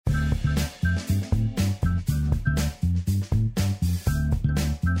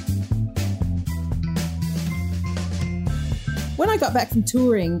when I got back from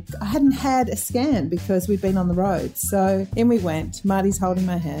touring, I hadn't had a scan because we'd been on the road. So in we went. Marty's holding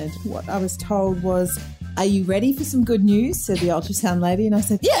my hand. What I was told was, "Are you ready for some good news?" said the ultrasound lady. And I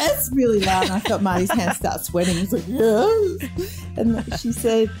said, "Yes," really loud. And I felt Marty's hand start sweating. He was like, "Yes." And she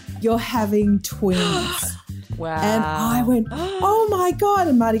said, "You're having twins." Wow. And I went, "Oh my God."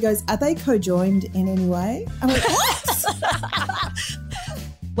 And Marty goes, "Are they co-joined in any way?" I went, "What?"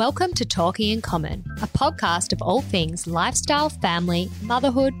 Welcome to Talking in Common, a podcast of all things lifestyle, family,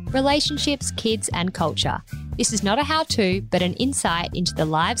 motherhood, relationships, kids and culture. This is not a how-to, but an insight into the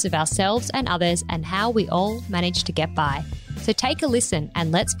lives of ourselves and others and how we all manage to get by. So take a listen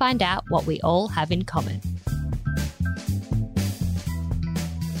and let's find out what we all have in common.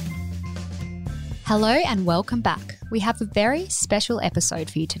 Hello and welcome back. We have a very special episode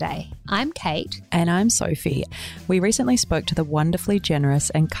for you today. I'm Kate. And I'm Sophie. We recently spoke to the wonderfully generous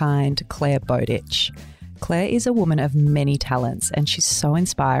and kind Claire Bowditch. Claire is a woman of many talents and she's so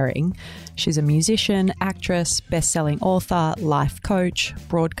inspiring. She's a musician, actress, best-selling author, life coach,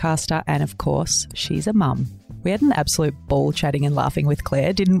 broadcaster, and of course, she's a mum. We had an absolute ball chatting and laughing with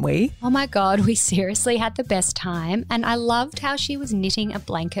Claire, didn't we? Oh my God, we seriously had the best time. And I loved how she was knitting a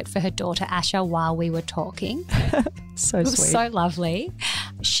blanket for her daughter Asha while we were talking. So It was sweet. so lovely.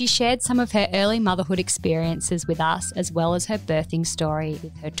 She shared some of her early motherhood experiences with us, as well as her birthing story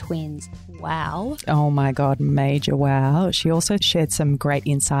with her twins. Wow. Oh my God, major wow. She also shared some great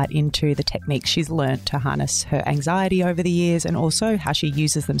insight into the techniques she's learnt to harness her anxiety over the years and also how she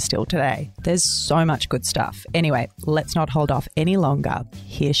uses them still today. There's so much good stuff. Anyway, let's not hold off any longer.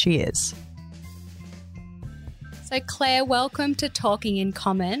 Here she is. So Claire, welcome to Talking in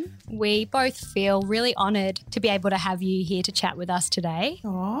Common. We both feel really honoured to be able to have you here to chat with us today.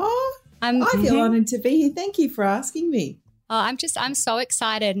 Aw, I Mm-hmm. feel honoured to be here. Thank you for asking me. I'm so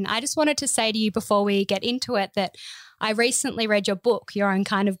excited. And I just wanted to say to you before we get into it that I recently read your book, Your Own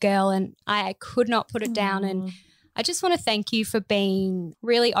Kind of Girl, and I could not put it down. And I just want to thank you for being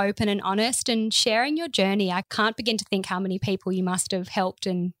really open and honest and sharing your journey. I can't begin to think how many people you must have helped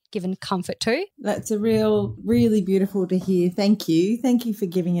and given comfort to. That's really beautiful to hear. Thank you. Thank you for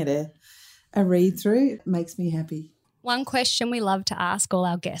giving it a read through. It makes me happy. One question we love to ask all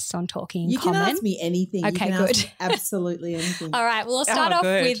our guests on Talking in You Common. can ask me anything. Okay, you can good. Ask me absolutely anything. All right, well, I'll start off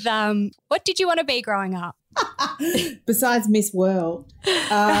good. with what did you want to be growing up? Besides Miss World.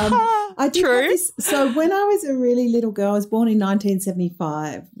 I did True. have this. So when I was a really little girl, I was born in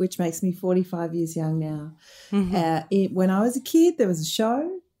 1975, which makes me 45 years young now. When I was a kid, there was a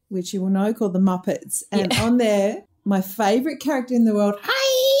show, which you will know, called The Muppets. And on there, my favourite character in the world,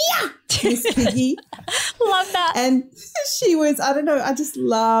 hiya, Miss Piggy. Love that. And she was, I don't know, I just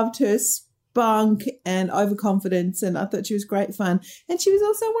loved her spunk and overconfidence, and I thought she was great fun. And she was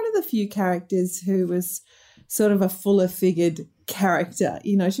also one of the few characters who was sort of a fuller-figured character.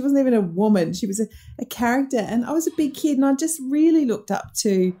 You know, she wasn't even a woman. She was a character. And I was a big kid and I just really looked up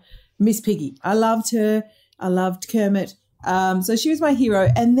to Miss Piggy. I loved her. I loved Kermit. So she was my hero.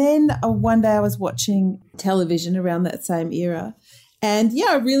 And then one day I was watching television around that same era. And,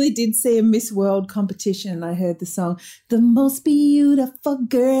 I really did see a Miss World competition and I heard the song, "The most beautiful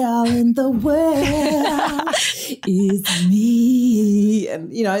girl in the world is me."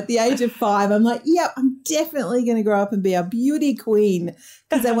 And, at the age of 5, I'm like, I'm definitely going to grow up and be a beauty queen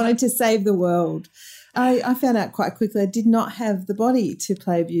because I wanted to save the world. I found out quite quickly I did not have the body to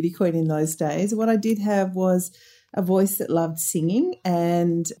play a beauty queen in those days. What I did have was a voice that loved singing,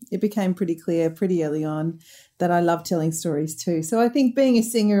 and it became pretty clear pretty early on that I loved telling stories too. So I think being a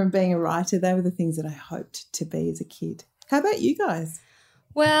singer and being a writer, they were the things that I hoped to be as a kid. How about you guys?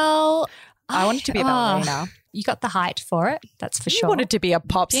 Well, I wanted to be a ballerina. You got the height for it, that's for You sure. wanted to be a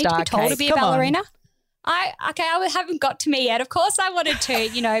pop You need to star, be told Kate. to be a Come on. ballerina. I haven't got to me yet. Of course I wanted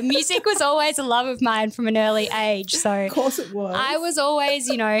to. Music was always a love of mine from an early age. So Of course it was. I was always,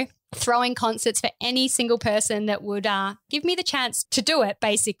 throwing concerts for any single person that would give me the chance to do it,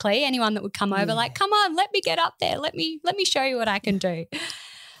 basically. Anyone that would come over, like, come on, let me get up there. Let me show you what I can do.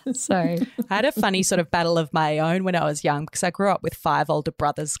 So I had a funny sort of battle of my own when I was young because I grew up with 5 older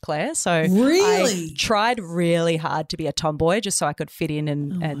brothers, Claire. So Really? I tried really hard to be a tomboy just so I could fit in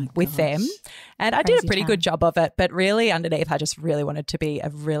and with them. And I did a Crazy pretty time. good job of it. But really underneath, I just really wanted to be a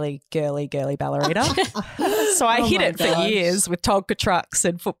really girly ballerina. So I hid my it for gosh. years with Tonka trucks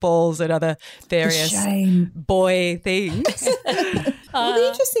and footballs and other various Shame. boy things. Well, the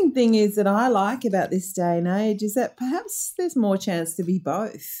interesting thing is that I like about this day and age is that perhaps there's more chance to be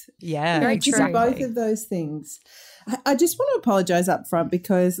both. Yeah, Very To true. do both of those things. I just want to apologise up front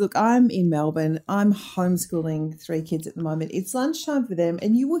because, look, I'm in Melbourne. I'm homeschooling 3 kids at the moment. It's lunchtime for them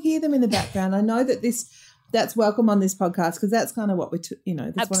and you will hear them in the background. I know that this that's welcome on this podcast because that's kind of what that's one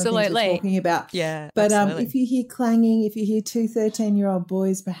of the things we're talking about. Yeah, but if you hear clanging, if you hear two 13-year-old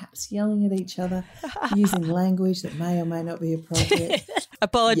boys perhaps yelling at each other, using language that may or may not be appropriate.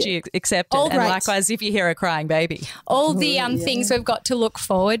 Apology accepted. And likewise, if you hear a crying baby. All the things we've got to look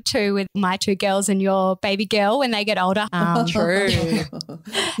forward to with my two girls and your baby girl when they get older. True.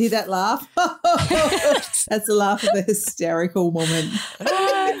 Hear that laugh? That's the laugh of a hysterical woman.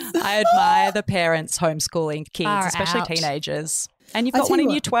 I admire the parents homeschooling kids, especially teenagers. And you've got one in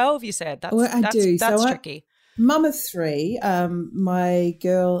year 12, you said. That's tricky. Mum of three. My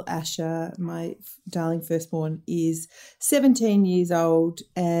girl, Asha, my darling firstborn, is 17 years old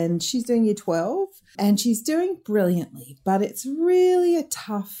and she's doing year 12 and she's doing brilliantly, but it's really a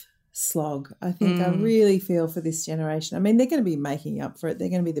tough slog. I think I really feel for this generation. I mean, they're going to be making up for it. They're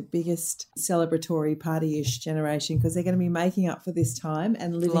going to be the biggest celebratory party-ish generation because they're going to be making up for this time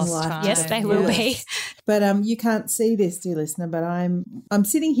and living life. Yes, they will be. But you can't see this, dear listener, but I'm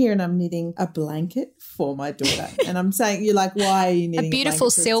sitting here and I'm knitting a blanket for my daughter. And I'm saying, you're like, why are you knitting a beautiful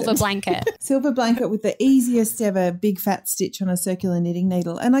silver blanket? Silver blanket with the easiest ever big fat stitch on a circular knitting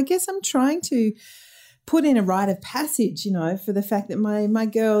needle. And I guess I'm trying to put in a rite of passage, for the fact that my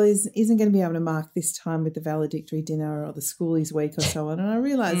girl isn't going to be able to mark this time with the valedictory dinner or the schoolies week or so on. And I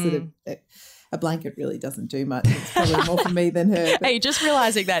realise that a blanket really doesn't do much. It's probably more for me than her. Are you just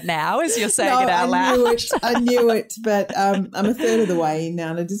realising that now as you're saying it out loud? I knew it, but I'm a third of the way in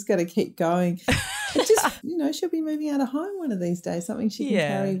now and I just got to keep going. It just, she'll be moving out of home one of these days, something she can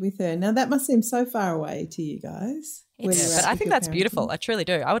carry with her. Now, that must seem so far away to you guys. But I think that's beautiful. I truly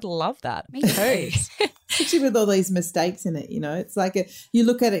do. I would love that. Me too. Especially with all these mistakes in it, it's like you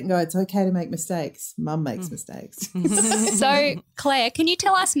look at it and go, it's okay to make mistakes. Mum makes mistakes. So, Claire, can you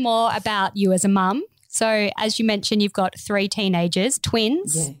tell us more about you as a mum? So, as you mentioned, you've got 3 teenagers,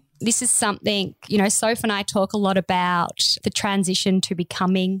 twins. Yeah. This is something, Soph and I talk a lot about the transition to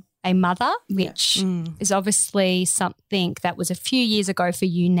becoming a mother, which is obviously something that was a few years ago for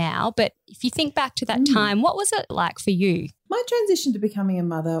you now. But if you think back to that time, what was it like for you? My transition to becoming a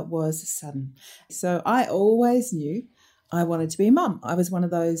mother was sudden. So I always knew I wanted to be a mum. I was one of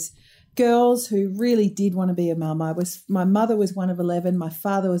those girls who really did want to be a mum. My mother was one of 11. My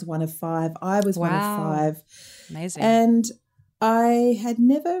father was one of 5. I was one of 5. Amazing. And I had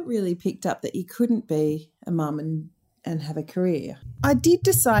never really picked up that you couldn't be a mum and have a career. I did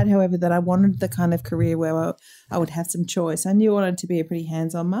decide, however, that I wanted the kind of career where I would have some choice. I knew I wanted to be a pretty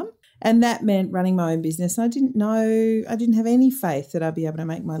hands-on mum, and that meant running my own business. I didn't have any faith that I'd be able to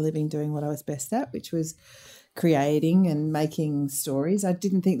make my living doing what I was best at, which was creating and making stories. I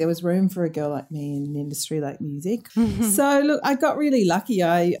didn't think there was room for a girl like me in an industry like music. So, look, I got really lucky.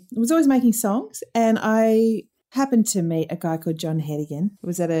 I was always making songs, and I happened to meet a guy called John Hedigan. It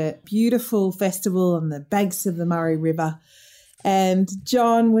was at a beautiful festival on the banks of the Murray River. And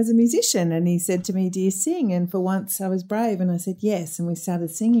John was a musician and he said to me, do you sing? And for once I was brave and I said yes. And we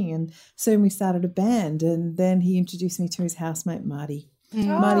started singing and soon we started a band. And then he introduced me to his housemate, Marty.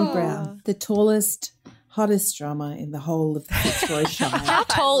 Marty Brown, the tallest, hottest drummer in the whole of the Fitzroy Shire. How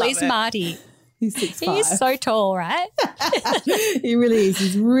tall is Marty? He's 6'5". He is so tall, right? He really is.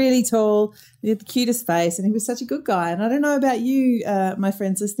 He's really tall. He had the cutest face and he was such a good guy. And I don't know about you, my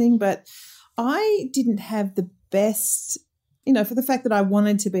friends listening, but I didn't have the best, for the fact that I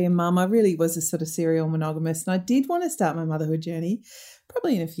wanted to be a mum. I really was a sort of serial monogamist and I did want to start my motherhood journey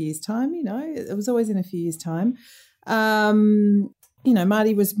probably in a few years' time, It was always in a few years' time.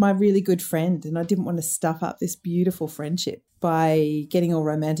 Marty was my really good friend and I didn't want to stuff up this beautiful friendship by getting all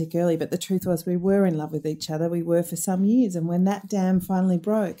romantic early. But the truth was we were in love with each other. We were for some years. And when that dam finally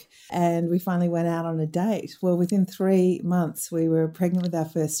broke and we finally went out on a date, well, within 3 months we were pregnant with our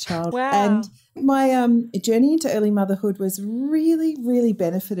first child. Wow. And my journey into early motherhood was really, really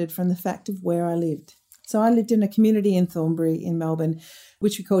benefited from the fact of where I lived. So I lived in a community in Thornbury in Melbourne,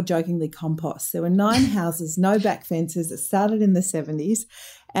 which we called jokingly compost. There were 9 houses, no back fences. It started in the 70s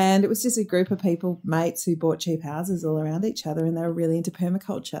and it was just a group of people, mates who bought cheap houses all around each other and they were really into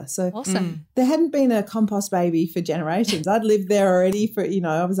permaculture. So awesome. There hadn't been a compost baby for generations. I'd lived there already for,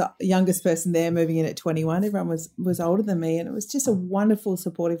 I was the youngest person there moving in at 21. Everyone was older than me and it was just a wonderful,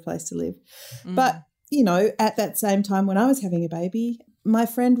 supportive place to live. But, at that same time when I was having a baby, my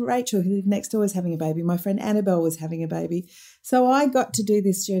friend Rachel, who lived next door, was having a baby. My friend Annabelle was having a baby. So I got to do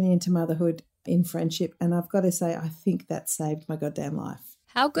this journey into motherhood in friendship. And I've got to say, I think that saved my goddamn life.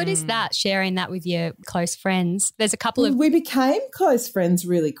 How good is that, sharing that with your close friends? There's a couple of... We became close friends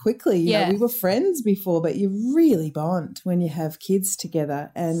really quickly. You know, we were friends before, but you really bond when you have kids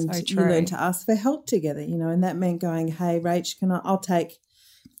together and you learn to ask for help together, and that meant going, hey, Rach, I'll take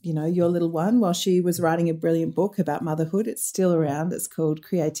your little one while she was writing a brilliant book about motherhood. It's still around. It's called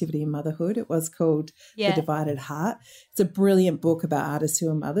Creativity in Motherhood. It was called The Divided Heart. It's a brilliant book about artists who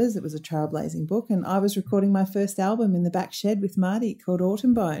are mothers. It was a trailblazing book. And I was recording my first album in the back shed with Marty called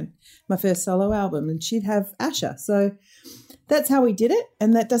Autumn Bone, my first solo album, and she'd have Asha. So that's how we did it.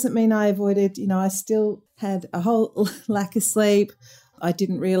 And that doesn't mean I avoided, I still had a whole lack of sleep. I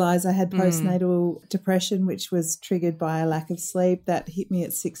didn't realise I had postnatal depression, which was triggered by a lack of sleep. That hit me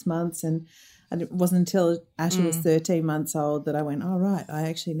at 6 months, and it wasn't until Asha was 13 months old that I went, oh, right, I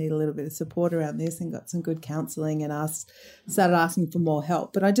actually need a little bit of support around this, and got some good counselling and started asking for more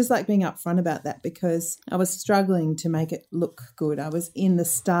help. But I just like being upfront about that because I was struggling to make it look good. I was in the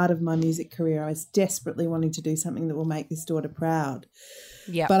start of my music career. I was desperately wanting to do something that will make this daughter proud.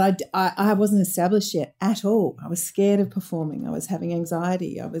 Yeah, but I wasn't established yet at all. I was scared of performing. I was having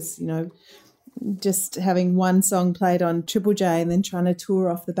anxiety. I was, just having one song played on Triple J and then trying to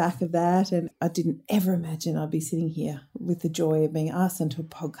tour off the back of that. And I didn't ever imagine I'd be sitting here with the joy of being asked onto a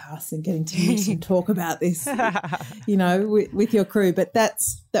podcast and getting to use and talk about this, with your crew. But that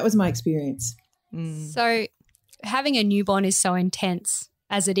was my experience. So having a newborn is so intense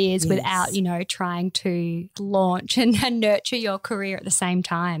as it is without, trying to launch and nurture your career at the same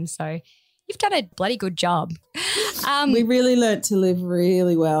time. So you've done a bloody good job. We really learnt to live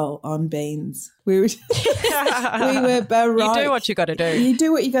really well on beans. We were baroque. You do what you got to do. You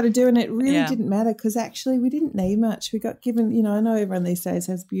do what you got to do, and it really didn't matter because actually we didn't need much. We got given, I know everyone these days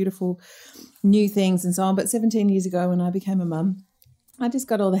has beautiful new things and so on, but 17 years ago when I became a mum, I just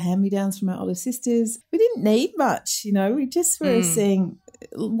got all the hand-me-downs from my older sisters. We didn't need much, we just were seeing,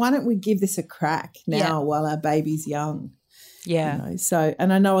 why don't we give this a crack now while our baby's young? Yeah. So,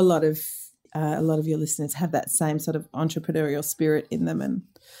 and I know a lot of your listeners have that same sort of entrepreneurial spirit in them, and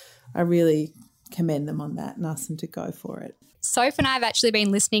I really commend them on that and ask them to go for it. Soph and I have actually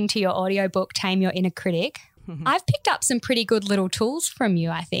been listening to your audiobook, Tame Your Inner Critic. I've picked up some pretty good little tools from you,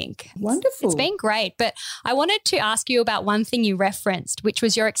 I think. Wonderful. It's been great. But I wanted to ask you about one thing you referenced, which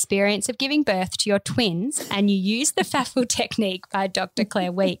was your experience of giving birth to your twins, and you used the FAFL technique by Dr.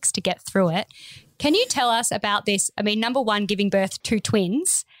 Claire Weekes to get through it. Can you tell us about this? I mean, number one, giving birth to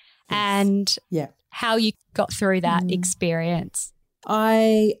twins and how you got through that experience.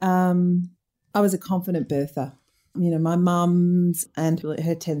 I was a confident birther. My mums and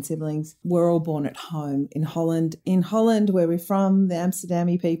her 10 siblings were all born at home in Holland. In Holland, where we're from, the Amsterdam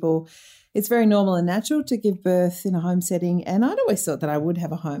people, it's very normal and natural to give birth in a home setting. And I'd always thought that I would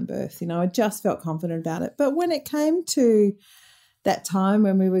have a home birth. I just felt confident about it. But when it came to that time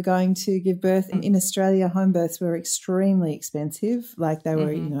when we were going to give birth in Australia, home births were extremely expensive. Like they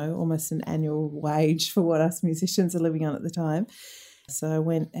were, almost an annual wage for what us musicians are living on at the time. So I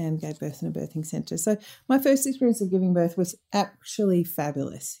went and gave birth in a birthing centre. So my first experience of giving birth was actually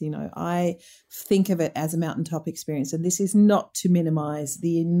fabulous. I think of it as a mountaintop experience, and this is not to minimise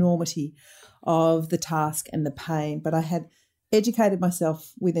the enormity of the task and the pain, but I had educated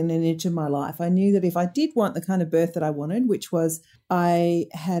myself within an inch of my life. I knew that if I did want the kind of birth that I wanted, which was I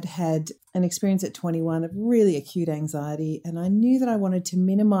had had an experience at 21 of really acute anxiety, and I knew that I wanted to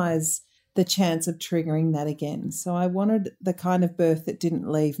minimise the chance of triggering that again. So I wanted the kind of birth that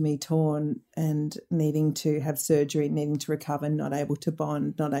didn't leave me torn and needing to have surgery, needing to recover, not able to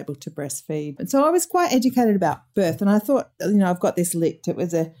bond, not able to breastfeed. And so I was quite educated about birth, and I thought, I've got this licked. It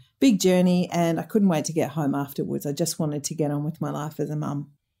was a big journey and I couldn't wait to get home afterwards. I just wanted to get on with my life as a mum.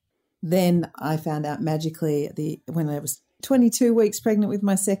 Then I found out magically when I was 22 weeks pregnant with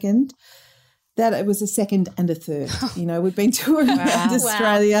my second, that it was a second and a third. We'd been touring around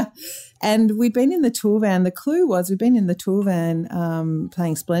Australia and we'd been in the tour van. The clue was we'd been in the tour van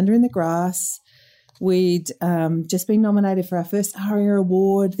playing Splendour in the Grass. We'd just been nominated for our first ARIA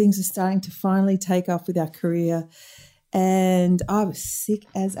award. Things were starting to finally take off with our career. And I was sick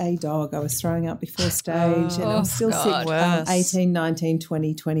as a dog. I was throwing up before stage and I'm still sick 18, 19,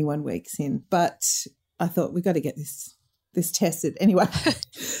 20, 21 weeks in. But I thought we've got to get this tested. Anyway,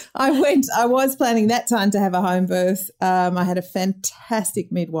 I was planning that time to have a home birth. I had a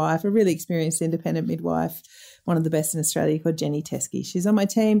fantastic midwife, a really experienced independent midwife, one of the best in Australia, called Jenny Teskey. She's on my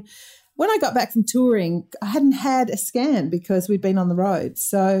team. When I got back from touring, I hadn't had a scan because we'd been on the road.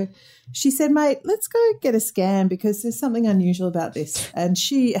 So she said, mate, let's go get a scan because there's something unusual about this. And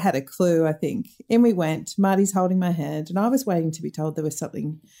she had a clue, I think. In we went. Marty's holding my hand and I was waiting to be told there was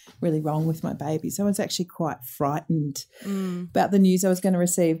something really wrong with my baby. So I was actually quite frightened about the news I was going to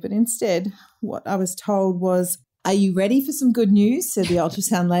receive. But instead, what I was told was, are you ready for some good news? Said the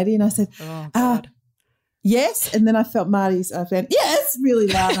ultrasound lady. And I said, oh, God. yes. And then I felt Marty's, I went, yes, really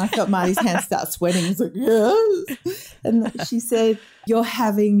loud. And I felt Marty's hand start sweating. I was like, yes. And she said, you're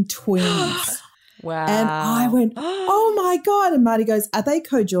having twins. Wow. And I went, oh my God. And Marty goes, are they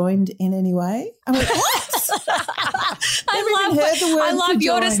co-joined in any way? I went, what? I love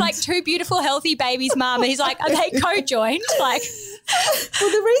you're just like two beautiful, healthy babies, Mum. And he's like, are they co-joined? Like,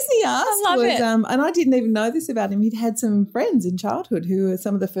 well, the reason he asked was, and I didn't even know this about him, he'd had some friends in childhood who were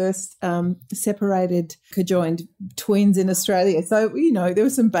some of the first separated, conjoined twins in Australia. So, you know, there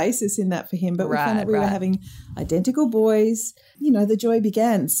was some basis in that for him. But we found that we were having identical boys. You know, the joy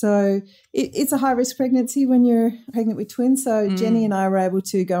began. So it's a high-risk pregnancy when you're pregnant with twins. So Jenny and I were able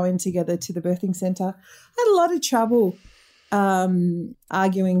to go in together to the birthing centre. I had a lot of trouble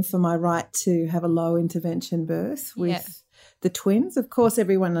arguing for my right to have a low intervention birth with the twins. Of course,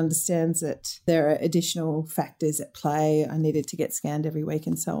 everyone understands that there are additional factors at play. I needed to get scanned every week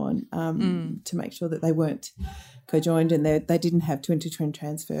and so on to make sure that they weren't co-joined and they didn't have twin-to-twin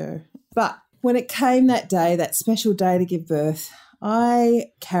transfer. But when it came that day, that special day to give birth, I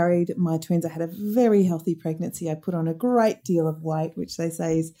carried my twins. I had a very healthy pregnancy. I put on a great deal of weight, which they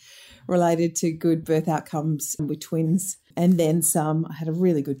say is related to good birth outcomes with twins, and then some. I had a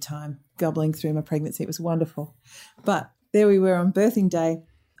really good time gobbling through my pregnancy. It was wonderful. But there we were on birthing day.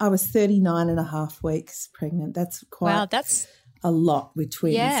 I was 39 and a half weeks pregnant. That's quite a lot with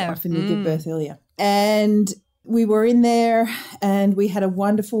twins. Often you give birth earlier. And we were in there and we had a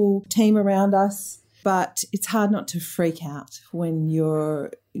wonderful team around us, but it's hard not to freak out when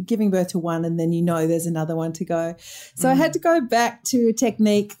you're giving birth to one and then you know there's another one to go. So I had to go back to a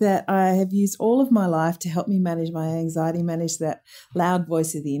technique that I have used all of my life to help me manage my anxiety, manage that loud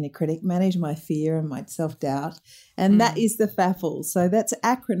voice of the inner critic, manage my fear and my self-doubt, and that is the FAFL. So that's an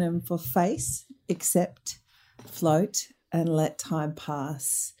acronym for face, accept, float, and let time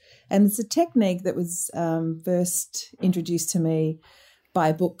pass. And it's a technique that was first introduced to me by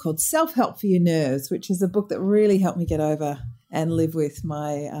a book called Self-Help for Your Nerves, which is a book that really helped me get over and live with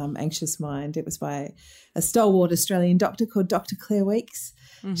my anxious mind. It was by a stalwart Australian doctor called Dr. Claire Weekes.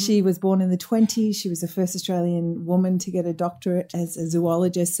 She was born in the 20s. She was the first Australian woman to get a doctorate as a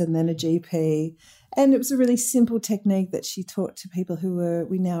zoologist and then a GP. And it was a really simple technique that she taught to people who were,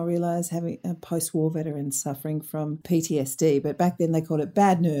 we now realise, having post-war veterans suffering from PTSD. But back then they called it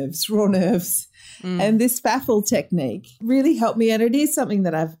bad nerves, raw nerves. And this FAFL technique really helped me. And it is something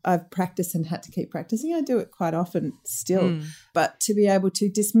that I've practiced and had to keep practicing. I do it quite often still. But to be able to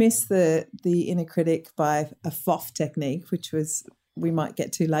dismiss the inner critic by a FOF technique, which was we might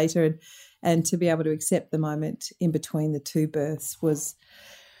get to later, and to be able to accept the moment in between the two births was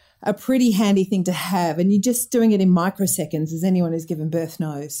a pretty handy thing to have. And you're just doing it in microseconds, as anyone who's given birth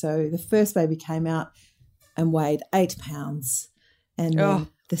knows. So the first baby came out and weighed 8 pounds, and then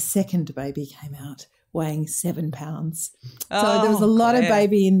the second baby came out weighing 7 pounds. So there was a lot of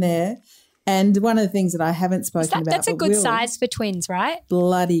baby in there. And one of the things that I haven't spoken about. That's a good size for twins, right?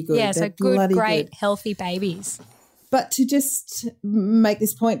 Bloody good. Yeah, so good, great, healthy babies. But to just make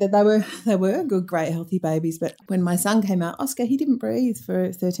this point that they were good, great, healthy babies. But when my son came out, Oscar, he didn't breathe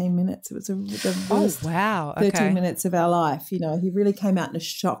for 13 minutes. It was the worst 13 minutes of our life. You know, he really came out in a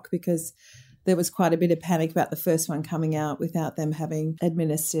shock because there was quite a bit of panic about the first one coming out without them having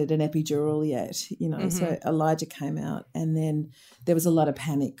administered an epidural yet, you know. So Elijah came out and then there was a lot of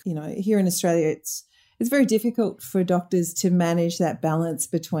panic. You know, here in Australia it's very difficult for doctors to manage that balance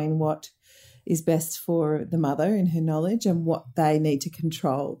between what is best for the mother in her knowledge and what they need to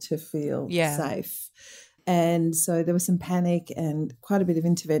control to feel safe. And so there was some panic and quite a bit of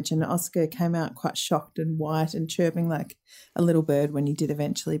intervention. Oscar came out quite shocked and white and chirping like a little bird when he did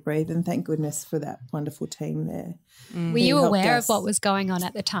eventually breathe. And thank goodness for that wonderful team there. Were you aware of what was going on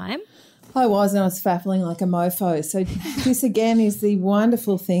at the time? I was, and I was faffling like a mofo. So this, again, is the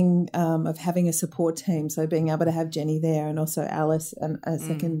wonderful thing of having a support team. So being able to have Jenny there and also Alice, and a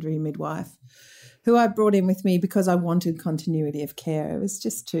secondary midwife, who I brought in with me because I wanted continuity of care. It was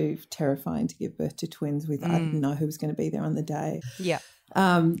just too terrifying to give birth to twins with I didn't know who was going to be there on the day. Yeah.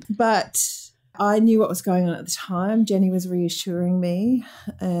 But I knew what was going on at the time. Jenny was reassuring me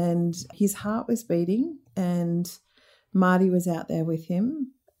and his heart was beating and Marty was out there with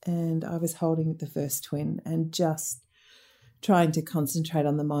him and I was holding the first twin and just trying to concentrate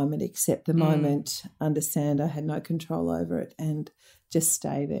on the moment, accept the moment, understand I had no control over it and just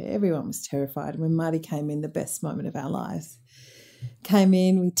stay there. Everyone was terrified. When Marty came in, the best moment of our lives, came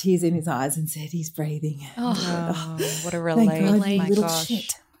in with tears in his eyes and said, he's breathing. Oh, what a relief. Thank God, my little gosh.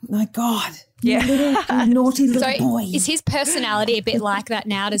 shit. my God. Yeah. You naughty little boy. Is his personality a bit like that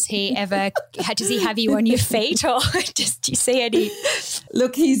now? Does he have you on your feet, or do you see any?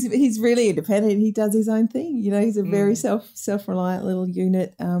 Look, he's really independent. He does his own thing. You know, he's a very self-reliant little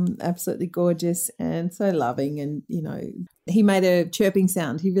unit, absolutely gorgeous and so loving. And, you know, he made a chirping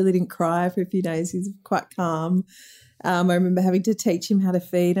sound. He really didn't cry for a few days. He's quite calm. I remember having to teach him how to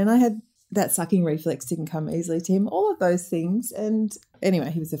feed, and I had that sucking reflex didn't come easily to him, all of those things. And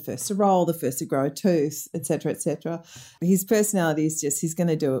anyway, he was the first to roll, the first to grow a tooth, et cetera, et cetera. His personality is just he's going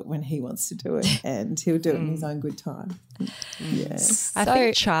to do it when he wants to do it, and he'll do it in his own good time. Yes. I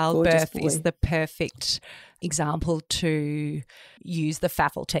think childbirth is the perfect example to use the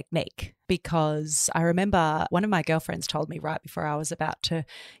FAFL technique, because I remember one of my girlfriends told me right before I was about to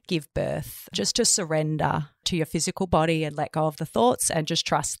give birth just to surrender to your physical body and let go of the thoughts and just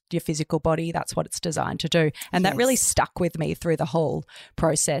trust your physical body. That's what it's designed to do. And that really stuck with me through the whole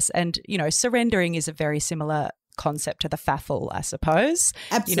process. And, you know, surrendering is a very similar concept to the FAFL, I suppose.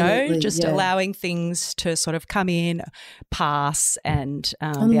 Absolutely, you know, just allowing things to sort of come in, pass, and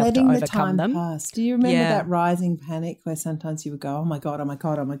be able to overcome them. Pass. Do you remember that rising panic where sometimes you would go, oh my God, oh my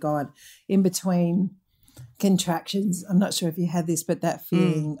God, oh my God, in between contractions? I'm not sure if you had this, but that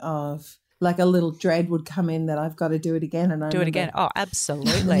feeling of like a little dread would come in that I've got to do it again. And I do it again. Oh,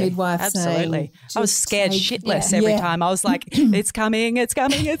 absolutely. The midwife saying, I was scared shitless every time. I was like, it's coming, it's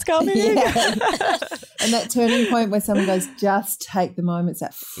coming, it's coming. And that turning point where someone goes, just take the moment, it's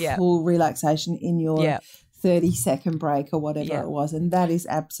that full relaxation in your 30-second break or whatever it was. And that is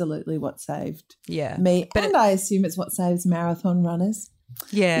absolutely what saved me. And I assume it's what saves marathon runners.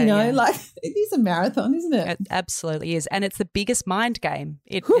 Yeah. You know, like it is a marathon, isn't it? It absolutely is. And it's the biggest mind game.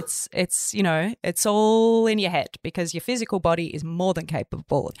 It's, you know, it's all in your head because your physical body is more than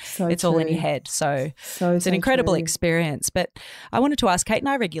capable. It's all in your head. So it's an incredible experience. But I wanted to ask, Kate and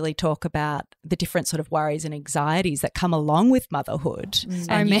I regularly talk about the different sort of worries and anxieties that come along with motherhood. So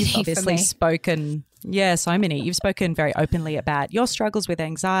many, you've obviously spoken. Yeah, so many. You've spoken very openly about your struggles with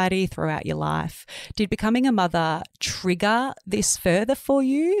anxiety throughout your life. Did becoming a mother trigger this further for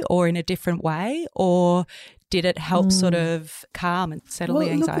you or in a different way, or did it help sort of calm and settle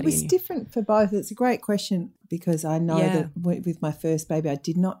the anxiety? Look, it was different for both. It's a great question because I know that with my first baby I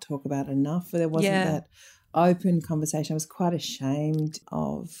did not talk about it enough. There wasn't that open conversation. I was quite ashamed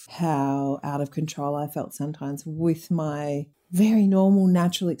of how out of control I felt sometimes with my very normal,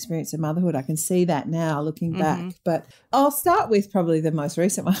 natural experience of motherhood. I can see that now looking back. But I'll start with probably the most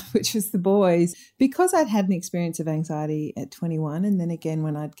recent one, which was the boys. Because I'd had an experience of anxiety at 21 and then again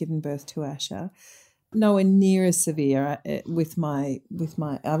when I'd given birth to Asher, nowhere near as severe with my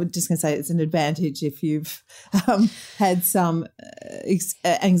I was just going to say it's an advantage if you've had some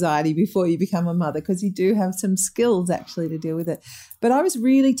anxiety before you become a mother, because you do have some skills actually to deal with it. But I was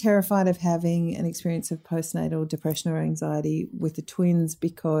really terrified of having an experience of postnatal depression or anxiety with the twins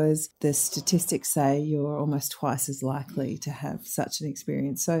because the statistics say you're almost twice as likely to have such an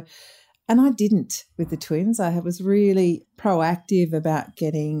experience. And I didn't with the twins. I was really proactive about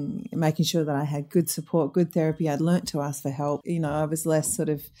making sure that I had good support, good therapy. I'd learnt to ask for help. You know, I was less sort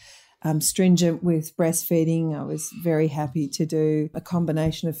of stringent with breastfeeding. I was very happy to do a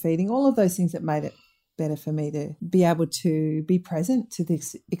combination of feeding, all of those things that made it better for me to be able to be present to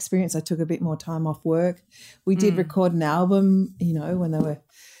this experience. I took a bit more time off work. We did record an album, you know, when they were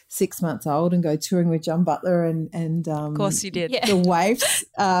 6 months old and go touring with John Butler and of course you did. The Waifs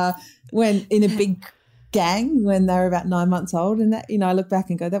when in a big gang when they were about 9 months old, and that, you know, I look back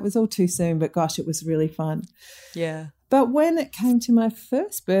and go, that was all too soon, but gosh, it was really fun. Yeah. But when it came to my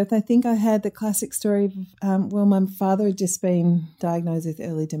first birth, I think I had the classic story of, my father had just been diagnosed with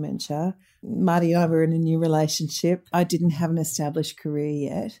early dementia. Marty and I were in a new relationship. I didn't have an established career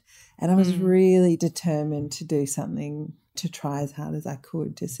yet, and I was really determined to do something to try as hard as I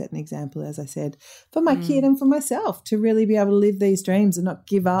could to set an example, as I said, for my kid and for myself, to really be able to live these dreams and not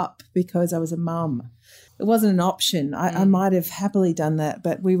give up because I was a mum. It wasn't an option. I might have happily done that,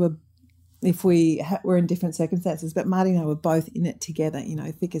 but we were, if we were in different circumstances, but Marty and I were both in it together, you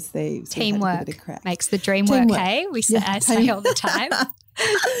know, thick as thieves. Teamwork makes the dream work, hey? I say all the time.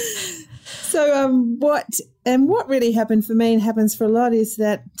 So what really happened for me and happens for a lot is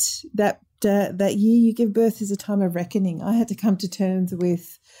that year you give birth is a time of reckoning. I had to come to terms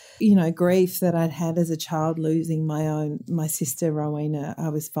with, you know, grief that I'd had as a child, losing my sister Rowena. I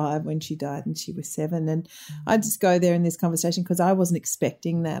was 5 when she died and she was 7. And I just go there in this conversation because I wasn't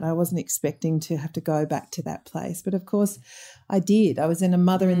expecting that. I wasn't expecting to have to go back to that place. But of course I did. I was in a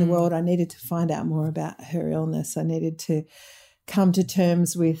mother in the world. I needed to find out more about her illness. I needed to come to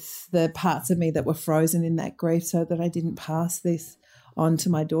terms with the parts of me that were frozen in that grief so that I didn't pass this onto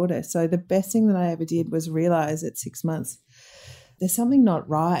my daughter. So the best thing that I ever did was realize at 6 months, there's something not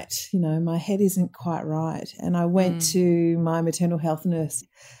right. My head isn't quite right. And I went to my maternal health nurse.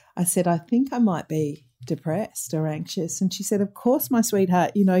 I said, I think I might be depressed or anxious. And she said, of course, my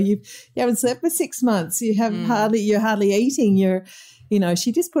sweetheart, you haven't slept for 6 months. You're hardly eating.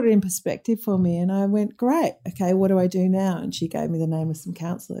 She just put it in perspective for me. And I went, great. Okay, what do I do now? And she gave me the name of some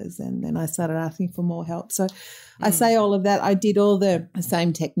counsellors, and then I started asking for more help. So I say all of that. I did all the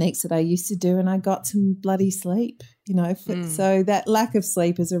same techniques that I used to do, and I got some bloody sleep, So that lack of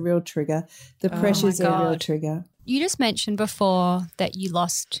sleep is a real trigger. The pressures are a real trigger. You just mentioned before that you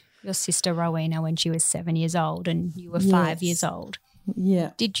lost your sister Rowena when she was 7 years old and you were 5 years old.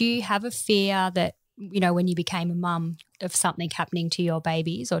 Yeah. Did you have a fear that, when you became a mum, of something happening to your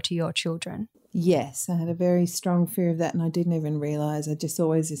babies or to your children? Yes, I had a very strong fear of that, and I didn't even realise. I just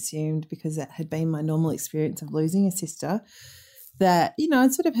always assumed, because that had been my normal experience of losing a sister, that, I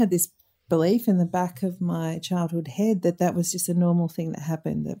sort of had this belief in the back of my childhood head that was just a normal thing that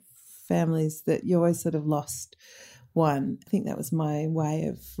happened, that families, that you always sort of lost one. I think that was my way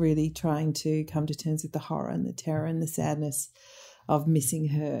of really trying to come to terms with the horror and the terror and the sadness of missing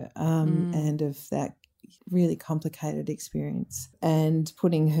her, and of that really complicated experience, and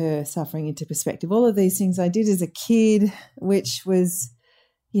putting her suffering into perspective. All of these things I did as a kid, which was,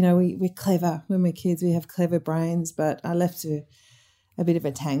 we're clever when we're kids. We have clever brains, but I left a bit of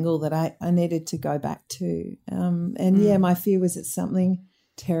a tangle that I needed to go back to. My fear was that something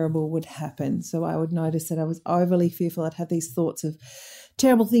terrible would happen. So I would notice that I was overly fearful. I'd have these thoughts of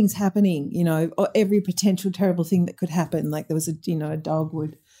terrible things happening, or every potential terrible thing that could happen. Like there was a dog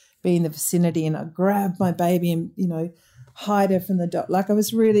would be in the vicinity and I'd grab my baby and, hide her from the dog. Like I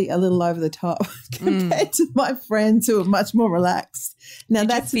was really a little over the top compared to my friends who are much more relaxed. Now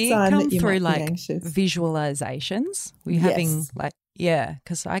that's a sign that you might be anxious. Visualizations? Were you having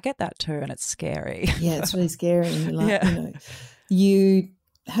because I get that too, and it's scary. Yeah, it's really scary. And you're you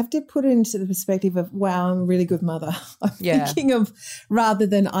have to put it into the perspective of, wow, I'm a really good mother. I'm thinking of, rather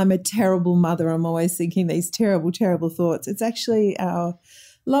than I'm a terrible mother, I'm always thinking these terrible, terrible thoughts. It's actually our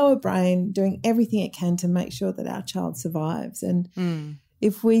lower brain doing everything it can to make sure that our child survives. And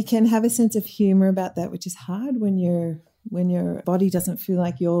if we can have a sense of humour about that, which is hard when your body doesn't feel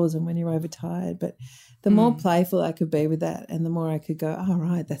like yours and when you're overtired, but the more playful I could be with that, and the more I could go, oh,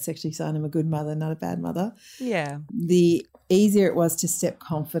 right, that's actually a sign I'm a good mother, not a bad mother. Yeah. The easier it was to step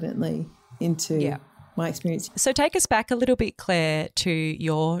confidently into my experience. So take us back a little bit, Claire, to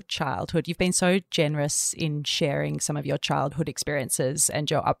your childhood. You've been so generous in sharing some of your childhood experiences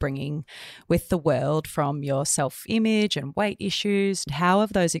and your upbringing with the world, from your self-image and weight issues. How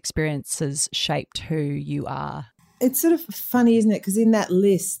have those experiences shaped who you are? It's sort of funny, isn't it? Because in that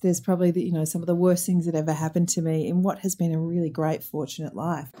list, there's probably some of the worst things that ever happened to me in what has been a really great, fortunate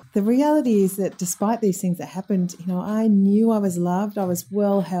life. The reality is that despite these things that happened, I knew I was loved. I was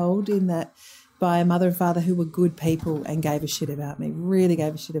well held in that by a mother and father who were good people and gave a shit about me, really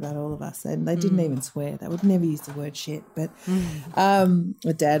gave a shit about all of us. And they didn't even swear. They would never use the word shit. But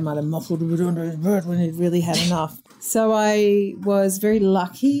my dad might have muffled it under his breath when he'd really had enough. So I was very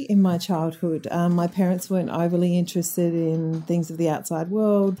lucky in my childhood. My parents weren't overly interested in things of the outside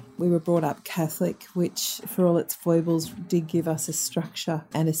world. We were brought up Catholic, which for all its foibles did give us a structure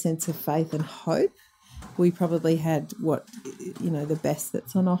and a sense of faith and hope. We probably had the best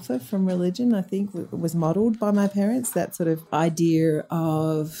that's on offer from religion, I think, was modelled by my parents, that sort of idea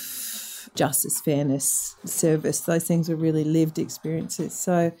of justice, fairness, service. Those things were really lived experiences.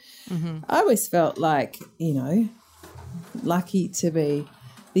 So I always felt like, lucky to be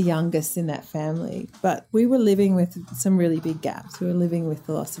the youngest in that family. But we were living with some really big gaps. We were living with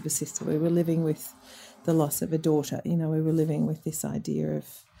the loss of a sister. We were living with the loss of a daughter. We were living with this idea of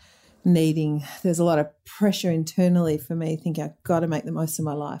there's a lot of pressure internally for me thinking I've got to make the most of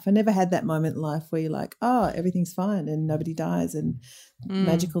my life. I never had that moment in life where you're like, oh, everything's fine and nobody dies and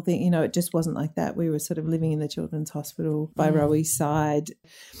magical thing. It just wasn't like that. We were sort of living in the children's hospital by Roe's side.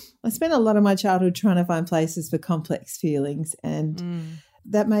 I spent a lot of my childhood trying to find places for complex feelings, and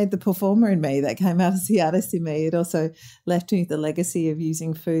that made the performer in me, that came out as the artist in me. It also left me with the legacy of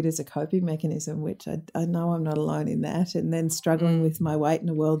using food as a coping mechanism, which I know I'm not alone in that, and then struggling with my weight in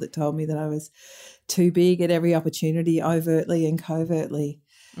a world that told me that I was too big at every opportunity, overtly and covertly.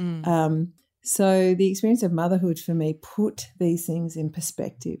 So the experience of motherhood for me put these things in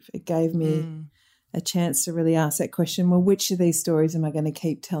perspective. It gave me a chance to really ask that question, well, which of these stories am I going to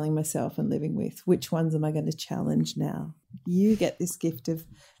keep telling myself and living with? Which ones am I going to challenge now? You get this gift of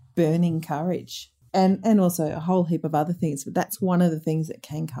burning courage. and also a whole heap of other things. But that's one of the things that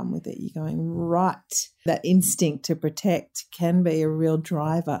can come with it. You're going, right, that instinct to protect can be a real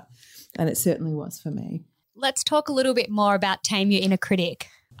driver, and it certainly was for me. Let's talk a little bit more about Tame Your Inner Critic.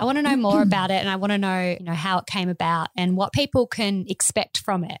 I want to know more about it, and I want to know, how it came about and what people can expect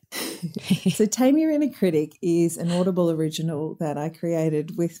from it. So Tame Your Inner Critic is an Audible original that I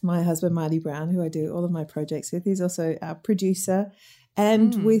created with my husband, Marty Brown, who I do all of my projects with. He's also our producer,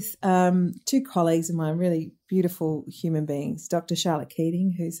 and with two colleagues of mine, really beautiful human beings, Dr. Charlotte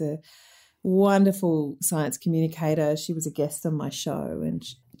Keating, who's a wonderful science communicator. She was a guest on my show, and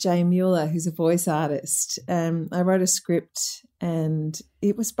Jane Mueller, who's a voice artist. I wrote a script, and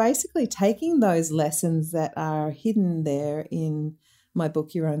it was basically taking those lessons that are hidden there in my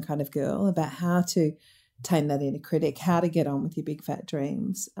book, Your Own Kind of Girl, about how to tame that inner critic, how to get on with your big fat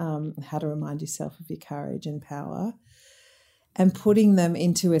dreams, how to remind yourself of your courage and power, and putting them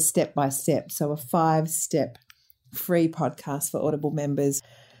into a step-by-step, so a 5-step free podcast for Audible members,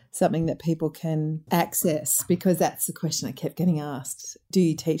 something that people can access, because that's the question I kept getting asked. Do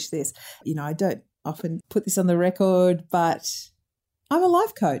you teach this? I don't often put this on the record, but I'm a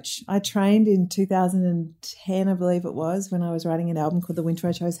life coach. I trained in 2010, I believe it was, when I was writing an album called The Winter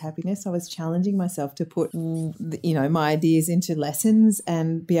I Chose Happiness. I was challenging myself to put, my ideas into lessons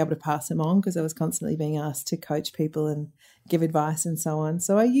and be able to pass them on, because I was constantly being asked to coach people and give advice and so on.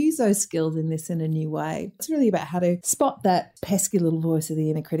 So I use those skills in this in a new way. It's really about how to spot that pesky little voice of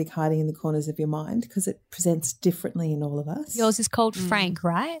the inner critic hiding in the corners of your mind, because it presents differently in all of us. Yours is called Frank,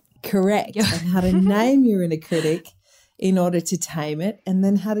 right? Correct. And how to name your inner critic in order to tame it, and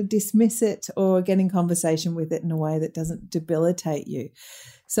then how to dismiss it or get in conversation with it in a way that doesn't debilitate you.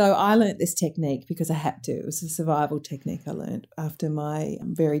 So I learnt this technique because I had to. It was a survival technique I learnt after my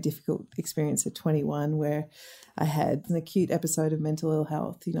very difficult experience at 21, where I had an acute episode of mental ill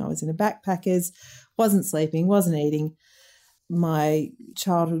health. I was in a backpackers, wasn't sleeping, wasn't eating. My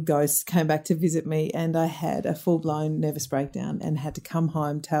childhood ghost came back to visit me, and I had a full-blown nervous breakdown and had to come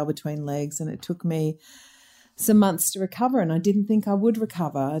home tail between legs, and it took me some months to recover, and I didn't think I would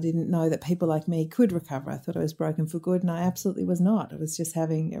recover. I didn't know that people like me could recover. I thought I was broken for good, and I absolutely was not. I was just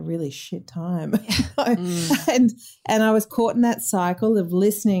having a really shit time. And I was caught in that cycle of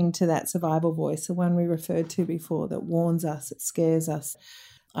listening to that survival voice, the one we referred to before, that warns us, it scares us.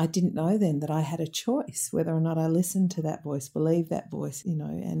 I didn't know then that I had a choice whether or not I listened to that voice, believed that voice,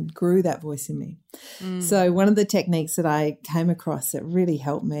 and grew that voice in me. So one of the techniques that I came across that really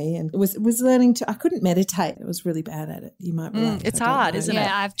helped me and was learning to, I couldn't meditate. I was really bad at it. You might be right. It's hard, isn't it?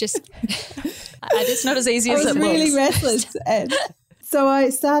 Yeah, it's not as easy as it looks. I was really restless. And so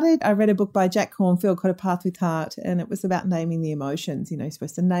I read a book by Jack Cornfield called A Path with Heart, and it was about naming the emotions. You're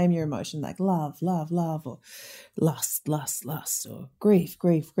supposed to name your emotion, like love, love, love, or lust, lust, lust, or grief,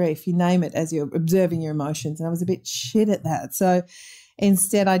 grief, grief. You name it as you're observing your emotions. And I was a bit shit at that. So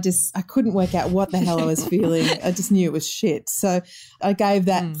instead I couldn't work out what the hell I was feeling. I just knew it was shit. So I gave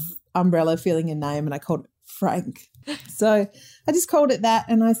that umbrella feeling a name, and I called it Frank. So I just called it that,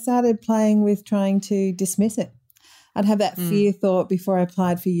 and I started playing with trying to dismiss it. I'd have that fear thought before I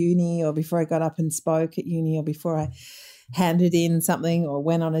applied for uni, or before I got up and spoke at uni, or before I handed in something or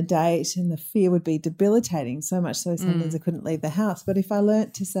went on a date, and the fear would be debilitating, so much so sometimes I couldn't leave the house. But if I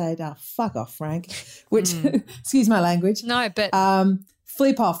learnt to say, fuck off, Frank, which, excuse my language. No, but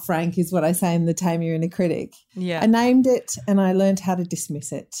flip off, Frank, is what I say in the Tame Your Inner Critic. Yeah. I named it, and I learned how to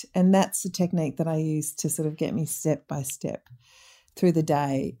dismiss it. And that's the technique that I use to sort of get me step by step through the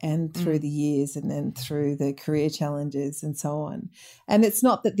day and through the years, and then through the career challenges and so on. And it's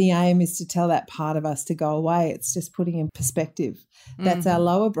not that the aim is to tell that part of us to go away. It's just putting in perspective. That's our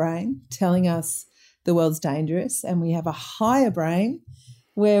lower brain telling us the world's dangerous, and we have a higher brain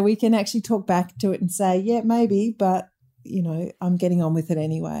where we can actually talk back to it and say, yeah, maybe, but, I'm getting on with it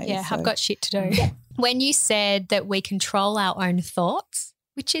anyway. Yeah, I've got shit to do. When you said that we control our own thoughts,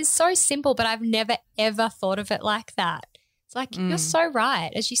 which is so simple, but I've never, ever thought of it like that. It's like, you're so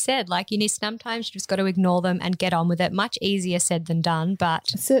right. As you said, sometimes you just got to ignore them and get on with it. Much easier said than done, but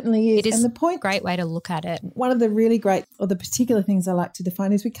it certainly is. It is and a great way to look at it. One of the really great, or the particular things I like to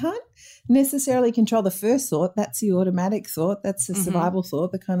define, is we can't necessarily control the first thought. That's the automatic thought. That's the survival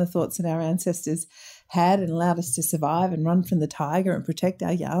thought, the kind of thoughts that our ancestors had and allowed us to survive and run from the tiger and protect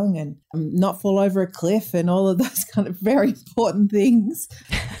our young and not fall over a cliff and all of those kind of very important things.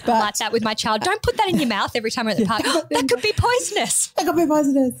 But, like that with my child. Don't put that in your mouth every time we're at the park. That could be poisonous. That could be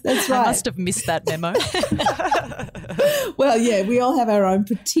poisonous. That's right. I must have missed that memo. Well, yeah, we all have our own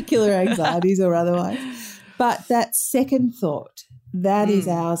particular anxieties or otherwise. But that second thought, that is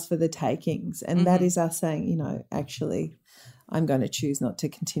ours for the takings. And that is us saying, actually, I'm going to choose not to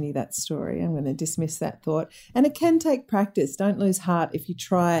continue that story. I'm going to dismiss that thought. And it can take practice. Don't lose heart if you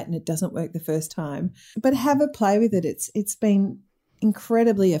try it and it doesn't work the first time. But have a play with it. It's been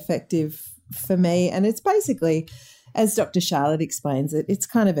incredibly effective for me. And it's basically, as Dr. Charlotte explains it, it's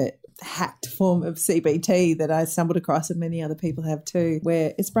kind of a hacked form of CBT that I stumbled across and many other people have too,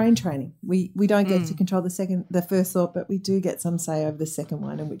 where it's brain training. We don't get to control the first thought, but we do get some say over the second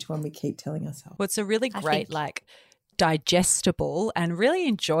one and which one we keep telling ourselves. Well, it's a really great, digestible and really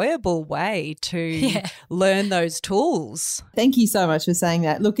enjoyable way to learn those tools. Thank you so much for saying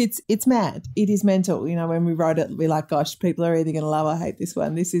that. Look, it's mad. It is mental. You know, when we wrote it, we're like, gosh, people are either going to love or hate this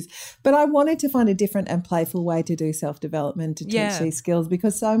one. But I wanted to find a different and playful way to do self-development, to teach these skills,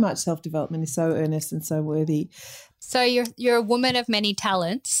 because so much self-development is so earnest and so worthy. So you're a woman of many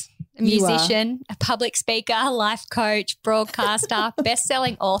talents, a musician, a public speaker, life coach, broadcaster,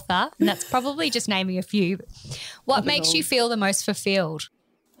 best-selling author, and that's probably just naming a few. What makes you feel the most fulfilled?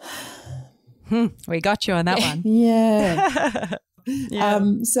 We got you on that one. Yeah.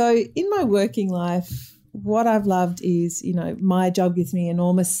 So in my working life, what I've loved is, you know, my job gives me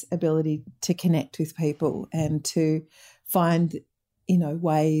enormous ability to connect with people and to find, you know,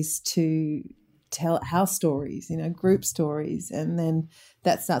 ways to tell house stories, you know, group stories, and then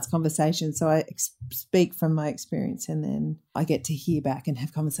that starts conversation. So I speak from my experience and then I get to hear back and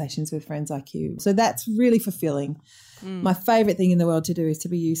have conversations with friends like you. So that's really fulfilling. My favourite thing in the world to do is to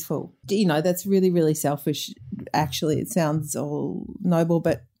be useful. You know, that's really, really selfish. Actually, it sounds all noble,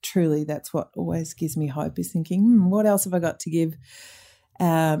 but truly that's what always gives me hope, is thinking, what else have I got to give?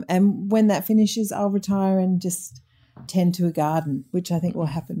 And when that finishes, I'll retire and just tend to a garden, which I think will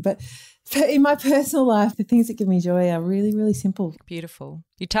happen. But in my personal life, the things that give me joy are really, really simple. Beautiful.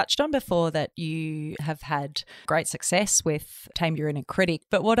 You touched on before that you have had great success with Tame Your Inner Critic,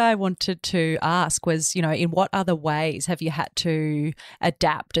 but what I wanted to ask was, you know, in what other ways have you had to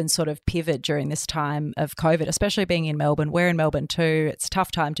adapt and sort of pivot during this time of COVID, especially being in Melbourne? We're in Melbourne too. It's a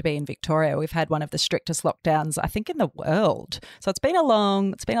tough time to be in Victoria. We've had one of the strictest lockdowns, I think, in the world. So it's been a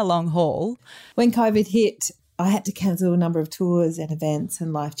long haul. When COVID hit, I had to cancel a number of tours and events,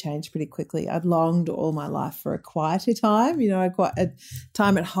 and life changed pretty quickly. I'd longed all my life for a quieter time, you know, a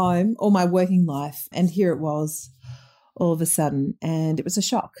time at home, all my working life. And here it was all of a sudden. And it was a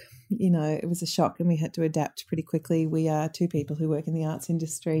shock. You know, it was a shock and we had to adapt pretty quickly. We are two people who work in the arts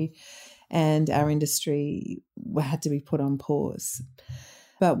industry, and our industry had to be put on pause.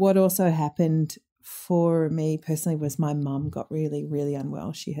 But what also happened for me personally was my mum got really, really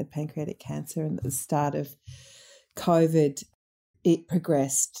unwell. She had pancreatic cancer, and at the start of COVID, it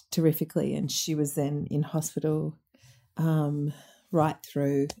progressed terrifically, and she was then in hospital right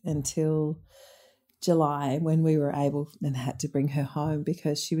through until July, when we were able and had to bring her home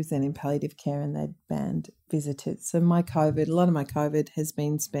because she was then in palliative care and they'd banned visitors. So a lot of my COVID has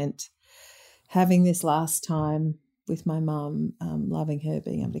been spent having this last time with my mum, loving her,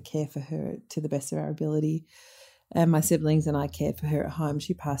 being able to care for her to the best of our ability. And my siblings and I cared for her at home.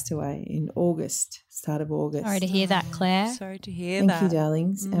 She passed away in August, start of August. Sorry to hear that, Claire. Sorry to hear that. Thank you,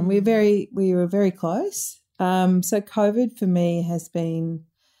 darlings. And we were very close. So COVID for me has been,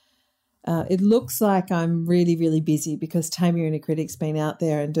 it looks like I'm really, really busy because Tame Your Inner Critic's been out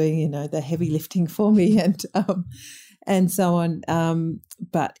there and doing, you know, the heavy lifting for me and so on.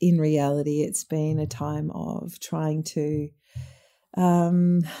 But in reality, it's been a time of trying to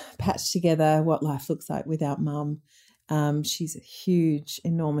patch together what life looks like without Mum. She's a huge,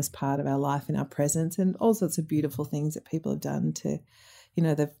 enormous part of our life and our presence, and all sorts of beautiful things that people have done to, you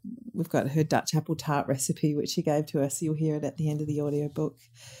know, we've got her Dutch apple tart recipe, which she gave to us. You'll hear it at the end of the audiobook.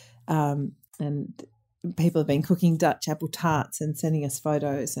 And people have been cooking Dutch apple tarts and sending us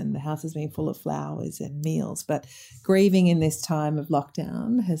photos, and the house has been full of flowers and meals. But grieving in this time of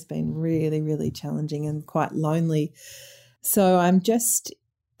lockdown has been really, really challenging and quite lonely. So I'm just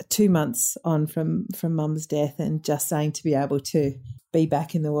 2 months on from Mum's death, and just saying to be able to be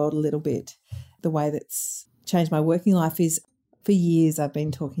back in the world a little bit. The way that's changed my working life is, for years I've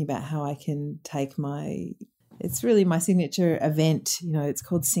been talking about how I can take it's really my signature event. You know, it's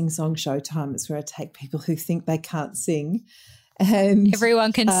called Sing Song Showtime. It's where I take people who think they can't sing. And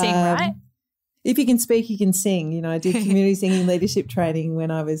everyone can sing, right? If you can speak, you can sing. You know, I did community singing leadership training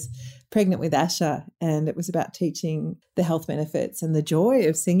when I was pregnant with Asha, and it was about teaching the health benefits and the joy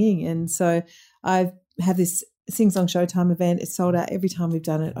of singing. And so I have this Sing Song Showtime event. It's sold out every time we've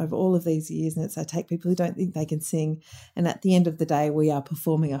done it over all of these years, and I take people who don't think they can sing, and at the end of the day we are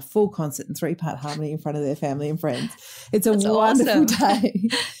performing a full concert in 3-part harmony in front of their family and friends. It's a wonderful day.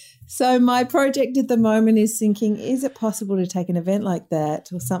 So my project at the moment is thinking, is it possible to take an event like that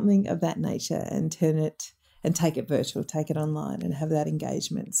or something of that nature and turn it and take it virtual, take it online and have that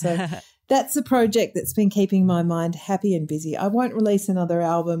engagement. So that's a project that's been keeping my mind happy and busy. I won't release another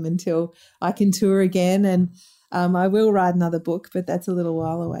album until I can tour again, and I will write another book, but that's a little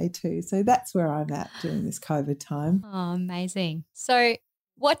while away too. So that's where I'm at during this COVID time. Oh, amazing. So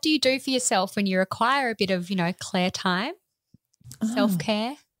what do you do for yourself when you require a bit of, Claire time,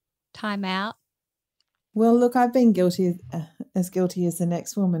 self-care, time out? Well, look, I've been guilty as the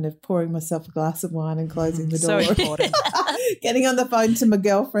next woman of pouring myself a glass of wine and closing the door. So important. Getting on the phone to my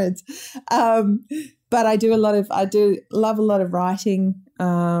girlfriends. But I love a lot of writing.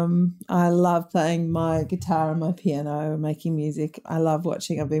 I love playing my guitar and my piano and making music. I've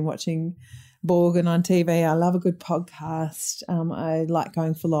been watching Borgen on TV. I love a good podcast. I like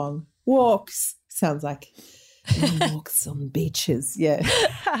going for long walks. Sounds like walks on beaches. Yeah.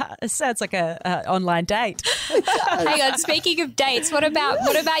 It sounds like a online date. Hang on, speaking of dates, what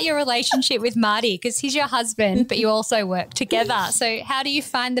about your relationship with Marty? Because he's your husband, but you also work together. So how do you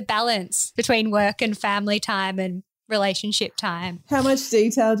find the balance between work and family time and relationship time? How much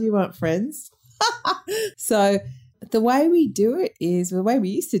detail do you want, friends? So the way we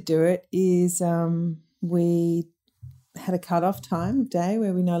used to do it is we had a cut-off time of day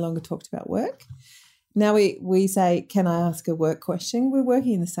where we no longer talked about work. Now we say, can I ask a work question? We're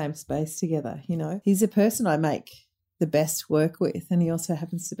working in the same space together, He's a person I make the best work with, and he also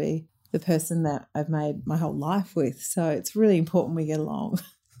happens to be the person that I've made my whole life with. So it's really important we get along.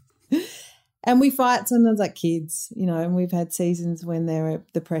 And we fight sometimes like kids, and we've had seasons when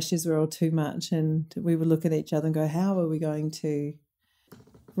the pressures were all too much, and we would look at each other and go, how are we going to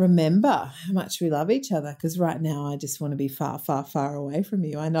remember how much we love each other? Because right now I just want to be far, far, far away from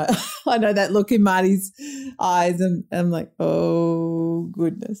you. I know that look in Marty's eyes, and I'm like, oh,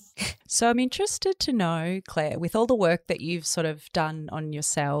 goodness. So I'm interested to know, Claire, with all the work that you've sort of done on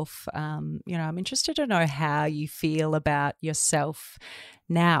yourself, I'm interested to know how you feel about yourself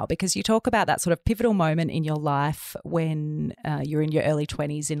now, because you talk about that sort of pivotal moment in your life when you're in your early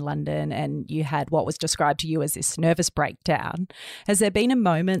 20s in London and you had what was described to you as this nervous breakdown. Has there been a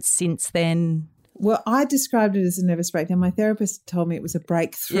moment since then? Well, I described it as a nervous breakdown. My therapist told me it was a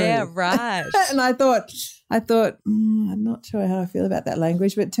breakthrough. Yeah, right. And I thought, I'm not sure how I feel about that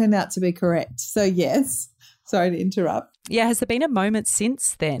language, but it turned out to be correct. So yes, sorry to interrupt. Yeah, has there been a moment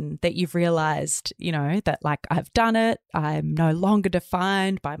since then that you've realised, that like I've done it, I'm no longer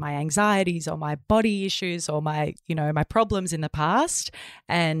defined by my anxieties or my body issues or my, my problems in the past,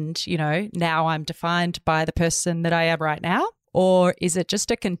 and, now I'm defined by the person that I am right now? Or is it just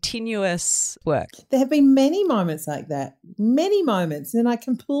a continuous work? There have been many moments like that, many moments, and I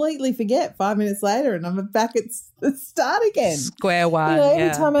completely forget 5 minutes later and I'm back at the start again. Square one.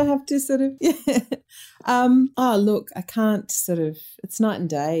 Every time I have to sort of, look, I can't it's night and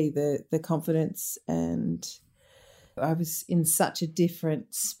day, the confidence, and I was in such a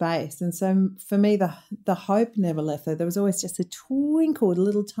different space. And so for me, the hope never left there. There was always just a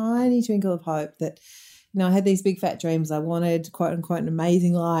little tiny twinkle of hope that, I had these big fat dreams. I wanted, quote unquote, an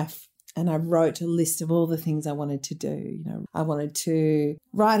amazing life. And I wrote a list of all the things I wanted to do. I wanted to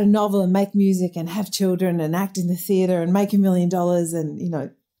write a novel and make music and have children and act in the theatre and make $1 million.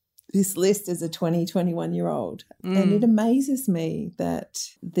 And, this list as a 21-year-old. And it amazes me that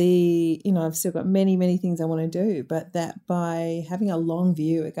I've still got many, many things I want to do, but that by having a long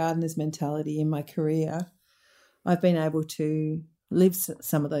view, a gardener's mentality in my career, I've been able to live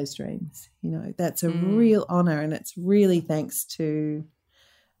some of those dreams. That's a real honour, and it's really thanks to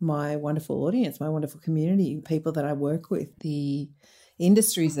my wonderful audience, my wonderful community, people that I work with, the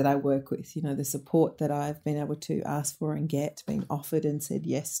industries that I work with, the support that I've been able to ask for and get, being offered and said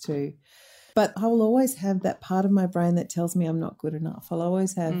yes to. But I will always have that part of my brain that tells me I'm not good enough. I'll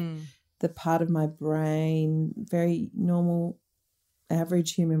always have the part of my brain, very normal,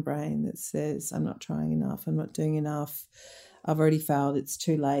 average human brain, that says I'm not trying enough, I'm not doing enough, I've already failed, it's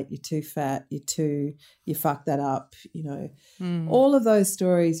too late, you're too fat, you fucked that up, all of those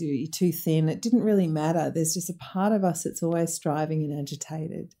stories, you're too thin. It didn't really matter. There's just a part of us that's always striving and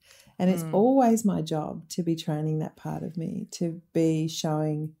agitated. And it's always my job to be training that part of me, to be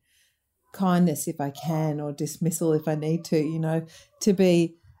showing kindness if I can, or dismissal if I need to, to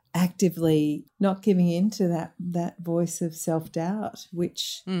be actively not giving in to that voice of self-doubt,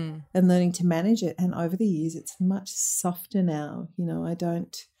 which and learning to manage it. And over the years, it's much softer now. I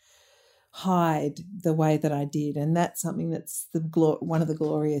don't hide the way that I did, and that's something that's one of the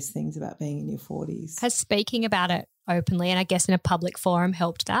glorious things about being in your 40s. Has speaking about it openly, and I guess in a public forum,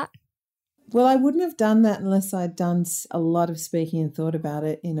 helped that? Well, I wouldn't have done that unless I'd done a lot of speaking and thought about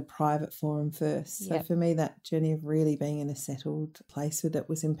it in a private forum first. So for me, that journey of really being in a settled place with it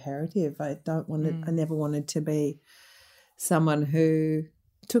was imperative. I never wanted to be someone who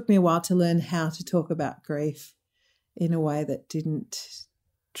took me a while to learn how to talk about grief in a way that didn't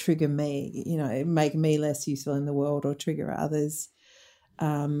trigger me, make me less useful in the world or trigger others.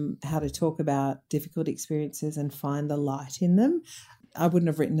 How to talk about difficult experiences and find the light in them. I wouldn't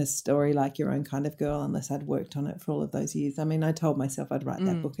have written a story like Your Own Kind of Girl unless I'd worked on it for all of those years. I mean, I told myself I'd write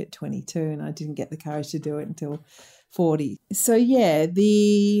that book at 22 and I didn't get the courage to do it until 40. So, yeah,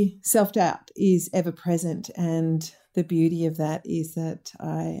 the self-doubt is ever present, and the beauty of that is that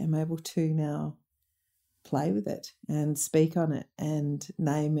I am able to now play with it and speak on it and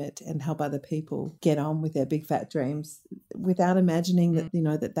name it and help other people get on with their big fat dreams without imagining that,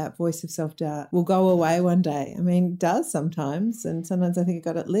 that voice of self-doubt will go away one day. I mean, it does sometimes, and sometimes I think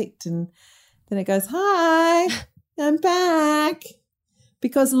I got it licked and then it goes, hi, I'm back.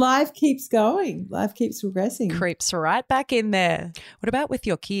 Because life keeps going. Life keeps progressing. Creeps right back in there. What about with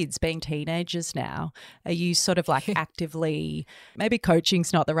your kids being teenagers now? Are you sort of like actively, maybe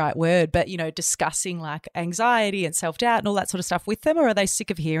coaching's not the right word, but, discussing like anxiety and self-doubt and all that sort of stuff with them, or are they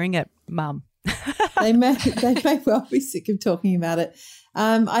sick of hearing it, Mum? They may well be sick of talking about it.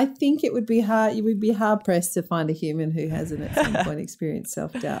 I think it would be hard. You would be hard pressed to find a human who hasn't at some point experienced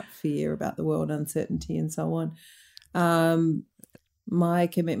self-doubt, fear about the world, uncertainty and so on. My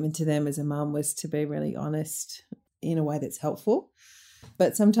commitment to them as a mum was to be really honest in a way that's helpful.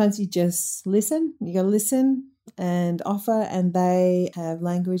 But sometimes you just listen. You got to listen and offer, and they have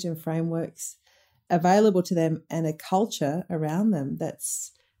language and frameworks available to them and a culture around them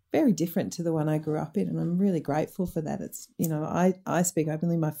that's very different to the one I grew up in, and I'm really grateful for that. It's, I speak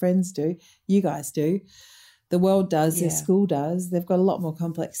openly, my friends do, you guys do, the world does, their school does. They've got a lot more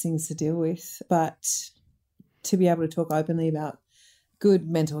complex things to deal with, but to be able to talk openly about good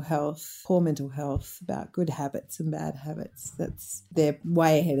mental health, poor mental health, about good habits and bad habits, they're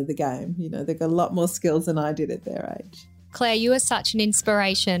way ahead of the game. They've got a lot more skills than I did at their age. Claire, you are such an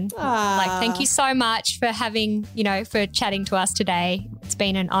inspiration. Thank you so much for for chatting to us today. It's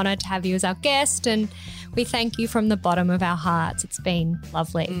been an honour to have you as our guest, and we thank you from the bottom of our hearts. It's been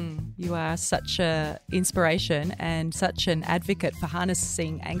lovely. You are such an inspiration and such an advocate for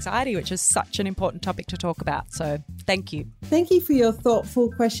harnessing anxiety, which is such an important topic to talk about. So thank you. Thank you for your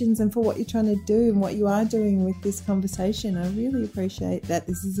thoughtful questions and for what you're trying to do and what you are doing with this conversation. I really appreciate that.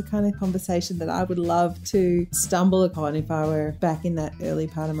 This is the kind of conversation that I would love to stumble upon if I were back in that early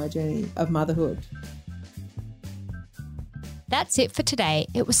part of my journey of motherhood. That's it for today.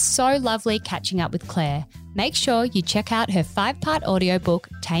 It was so lovely catching up with Claire. Make sure you check out her 5-part audiobook,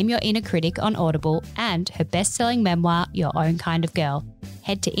 Tame Your Inner Critic, on Audible, and her best-selling memoir, Your Own Kind of Girl.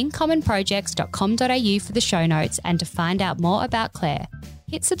 Head to incommonprojects.com.au for the show notes and to find out more about Claire.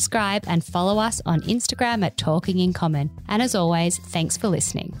 Hit subscribe and follow us on Instagram at Talking in Common. And as always, thanks for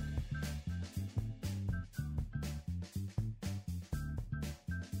listening.